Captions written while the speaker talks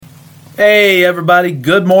Hey everybody,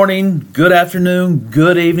 good morning, good afternoon,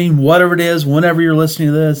 good evening, whatever it is, whenever you're listening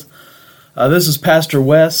to this. This is Pastor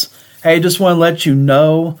Wes. Hey, just want to let you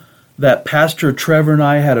know that Pastor Trevor and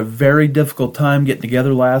I had a very difficult time getting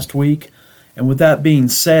together last week. And with that being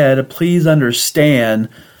said, please understand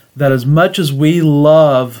that as much as we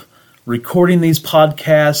love recording these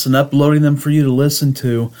podcasts and uploading them for you to listen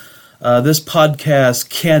to, this podcast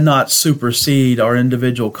cannot supersede our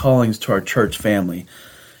individual callings to our church family.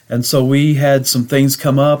 And so we had some things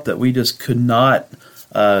come up that we just could not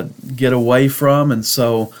get away from. And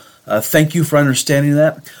so thank you for understanding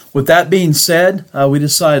that. With that being said, we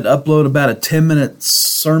decided to upload about a 10-minute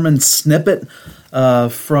sermon snippet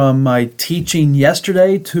from my teaching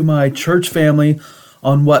yesterday to my church family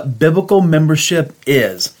on what biblical membership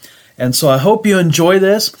is. And so I hope you enjoy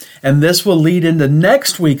this. And this will lead into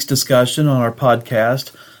next week's discussion on our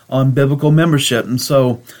podcast on biblical membership. And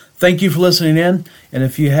so thank you for listening in, and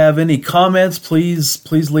if you have any comments,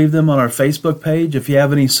 please leave them on our Facebook page. If you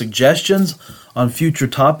have any suggestions on future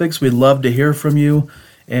topics, we'd love to hear from you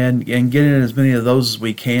and get in as many of those as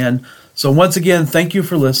we can. So once again, thank you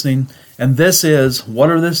for listening, and this is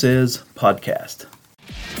Whatever This Is podcast.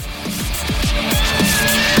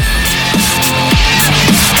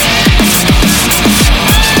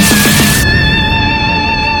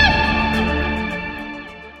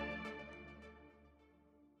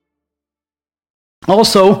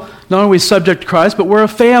 Also, not only are we subject to Christ, but we're a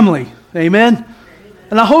family. Amen?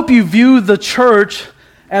 And I hope you view the church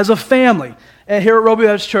as a family. And here at Roby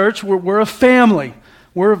Baptist Church, we're a family.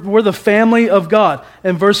 We're the family of God.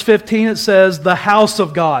 In verse 15, it says, the house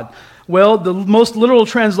of God. Well, the most literal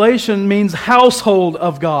translation means household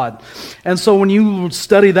of God. And so when you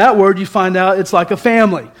study that word, you find out it's like a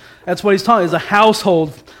family. That's what he's talking about, is a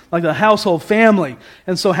household, like a household family.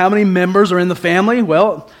 And so how many members are in the family?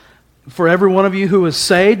 Well, for every one of you who is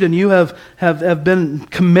saved and you have been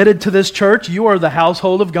committed to this church, you are the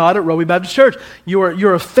household of God at Roby Baptist Church.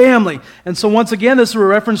 You're a family. And so once again, this is a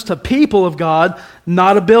reference to people of God,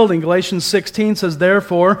 not a building. Galatians 16 says,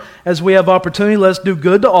 therefore, as we have opportunity, let's do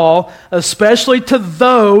good to all, especially to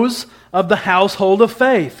those of the household of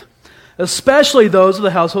faith. Especially those of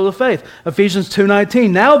the household of faith. Ephesians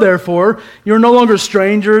 2:19, now therefore, you're no longer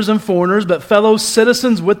strangers and foreigners, but fellow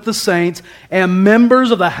citizens with the saints and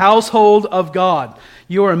members of the household of God.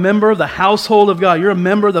 You are a member of the household of God. You're a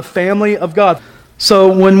member of the family of God.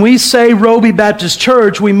 So when we say Roby Baptist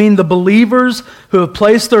Church, we mean the believers who have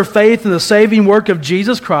placed their faith in the saving work of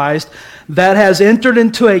Jesus Christ that has entered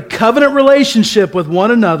into a covenant relationship with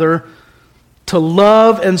one another to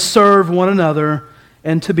love and serve one another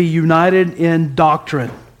and to be united in doctrine.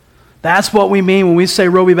 That's what we mean when we say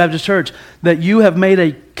Roby Baptist Church, that you have made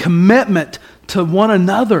a commitment to one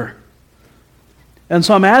another. And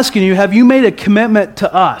so I'm asking you, have you made a commitment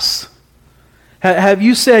to us? Have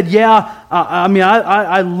you said, yeah,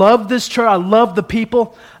 I love this church, I love the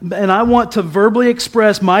people, and I want to verbally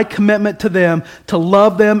express my commitment to them, to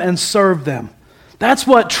love them and serve them. That's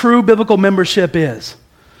what true biblical membership is.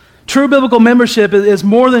 True biblical membership is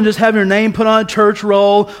more than just having your name put on a church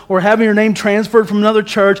roll or having your name transferred from another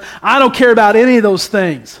church. I don't care about any of those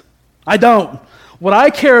things. I don't. What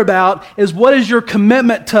I care about is what is your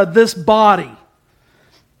commitment to this body.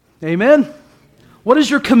 Amen? What is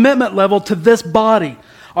your commitment level to this body?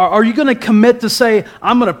 Are you going to commit to say,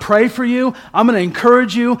 I'm going to pray for you, I'm going to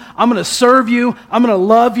encourage you, I'm going to serve you, I'm going to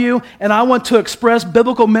love you, and I want to express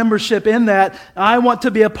biblical membership in that. I want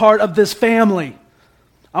to be a part of this family.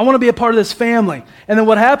 I want to be a part of this family. And then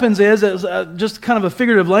what happens is just kind of a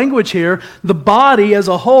figurative language here, the body as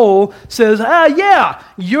a whole says, yeah,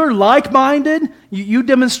 you're like-minded. You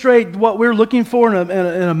demonstrate what we're looking for in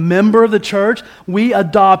a member of the church. We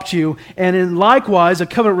adopt you. And likewise, a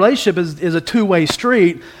covenant relationship is a two-way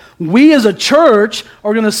street. We as a church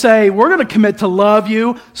are going to say, we're going to commit to love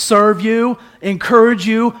you, serve you, encourage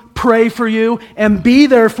you, pray for you, and be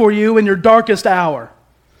there for you in your darkest hour.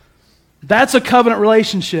 That's a covenant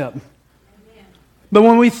relationship. Amen. But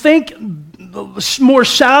when we think more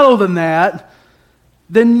shallow than that,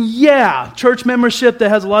 then yeah, church membership that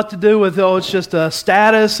has a lot to do with, it's just a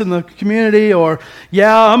status in the community, or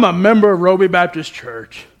yeah, I'm a member of Roby Baptist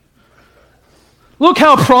Church. Look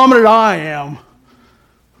how prominent I am.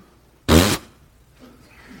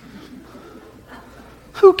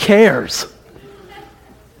 Who cares?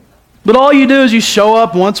 But all you do is you show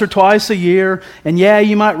up once or twice a year, and yeah,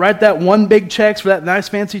 you might write that one big check for that nice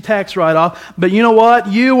fancy tax write-off, but you know what?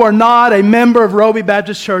 You are not a member of Roby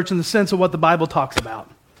Baptist Church in the sense of what the Bible talks about.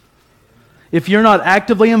 If you're not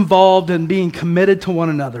actively involved in being committed to one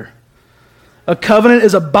another. A covenant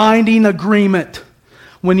is a binding agreement.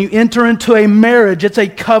 When you enter into a marriage, it's a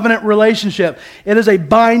covenant relationship. It is a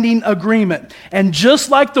binding agreement. And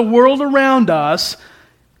just like the world around us,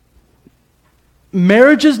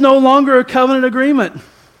 marriage is no longer a covenant agreement.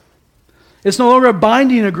 It's no longer a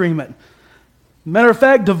binding agreement. Matter of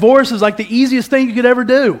fact, divorce is like the easiest thing you could ever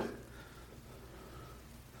do.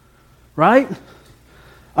 Right?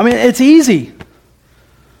 I mean, it's easy.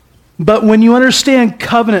 But when you understand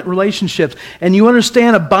covenant relationships and you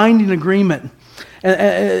understand a binding agreement,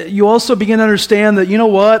 and you also begin to understand that, you know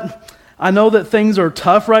what? I know that things are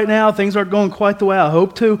tough right now. Things aren't going quite the way I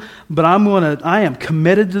hope to, but I am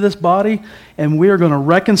committed to this body, and we are going to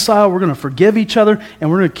reconcile. We're going to forgive each other,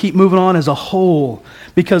 and we're going to keep moving on as a whole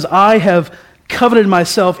because I have coveted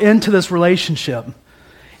myself into this relationship,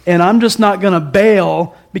 and I'm just not going to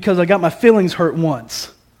bail because I got my feelings hurt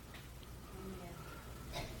once.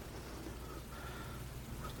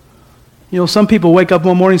 You know, some people wake up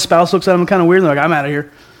one morning, spouse looks at them kind of weird, and they're like, I'm out of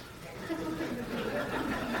here.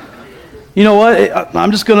 You know what? I'm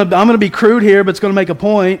going to be crude here, but it's going to make a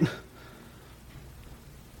point.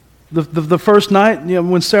 The first night, you know,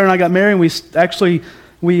 when Sarah and I got married, we stayed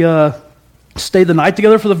the night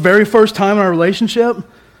together for the very first time in our relationship.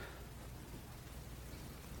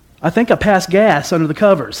 I think I passed gas under the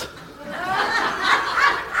covers.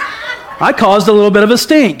 I caused a little bit of a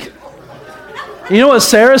stink. You know what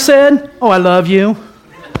Sarah said? Oh, I love you.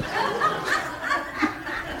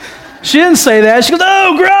 She didn't say that. She goes,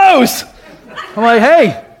 oh, gross. I'm like,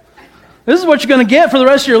 hey, this is what you're going to get for the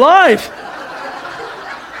rest of your life.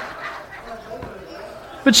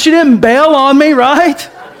 But she didn't bail on me, right?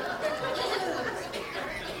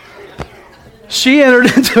 She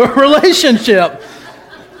entered into a relationship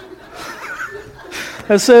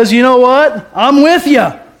that says, you know what? I'm with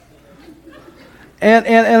you. And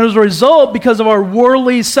as a result, because of our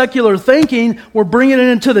worldly, secular thinking, we're bringing it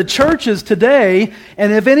into the churches today.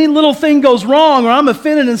 And if any little thing goes wrong, or I'm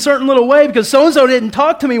offended in a certain little way because so-and-so didn't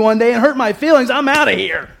talk to me one day and hurt my feelings, I'm out of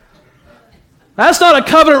here. That's not a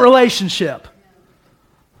covenant relationship.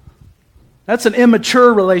 That's an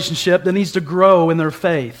immature relationship that needs to grow in their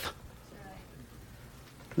faith.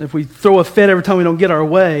 If we throw a fit every time we don't get our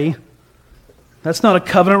way, that's not a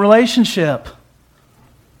covenant relationship.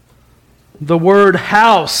 The word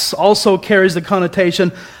house also carries the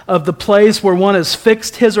connotation of the place where one has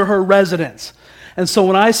fixed his or her residence. And so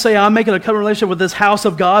when I say I'm making a covenant relationship with this house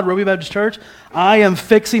of God, Roby Baptist Church, I am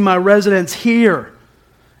fixing my residence here.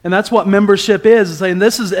 And that's what membership is saying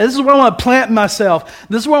this is where I want to plant myself.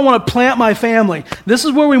 This is where I want to plant my family. This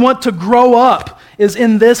is where we want to grow up, is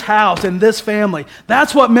in this house, in this family.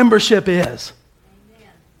 That's what membership is.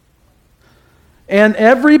 Amen. And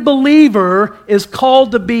every believer is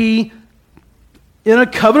called to be in a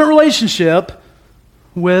covenant relationship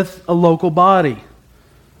with a local body.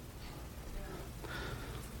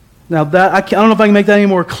 Now, that I don't know if I can make that any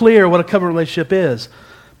more clear what a covenant relationship is.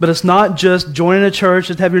 But it's not just joining a church,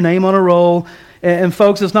 just have your name on a roll. And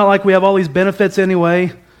folks, it's not like we have all these benefits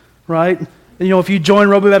anyway, right? And, you know, if you join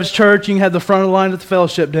Roby Baptist Church, you can have the front of the line at the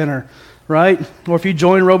fellowship dinner, right? Or if you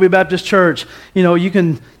join Roby Baptist Church, you know, you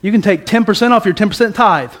can take 10% off your 10%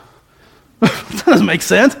 tithe. That doesn't make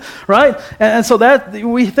sense, right? And so that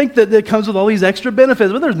we think that it comes with all these extra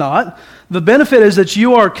benefits, but there's not. The benefit is that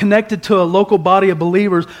you are connected to a local body of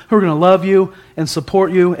believers who are going to love you and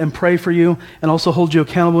support you and pray for you and also hold you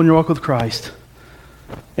accountable in your walk with Christ.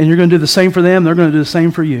 And you're going to do the same for them. They're going to do the same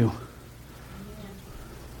for you.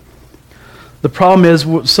 The problem is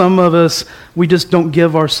some of us, we just don't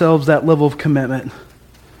give ourselves that level of commitment.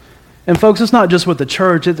 And folks, it's not just with the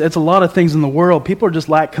church. It's a lot of things in the world. People are just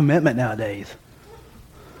lack commitment nowadays.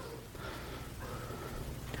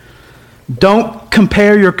 Don't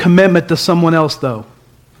compare your commitment to someone else, though.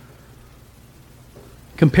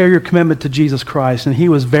 Compare your commitment to Jesus Christ, and He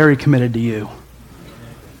was very committed to you.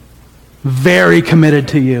 Very committed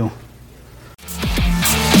to you.